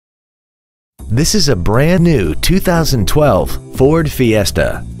This is a brand new 2012 Ford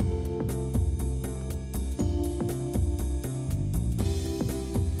Fiesta.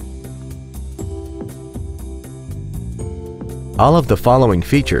 All of the following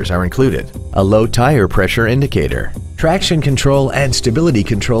features are included: a low tire pressure indicator, traction control and stability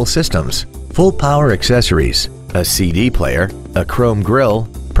control systems, full power accessories, a CD player, a chrome grille,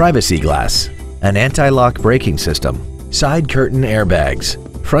 privacy glass, an anti-lock braking system, side curtain airbags,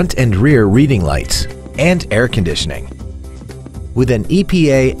 front and rear reading lights, and air conditioning. With an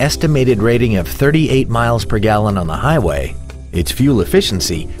EPA estimated rating of 38 miles per gallon on the highway, its fuel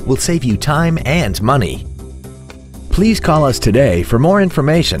efficiency will save you time and money. Please call us today for more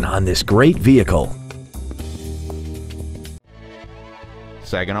information on this great vehicle.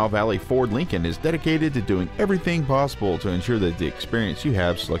 Saginaw Valley Ford Lincoln is dedicated to doing everything possible to ensure that the experience you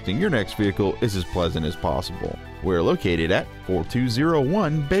have selecting your next vehicle is as pleasant as possible. We're located at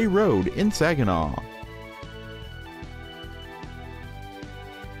 4201 Bay Road in Saginaw.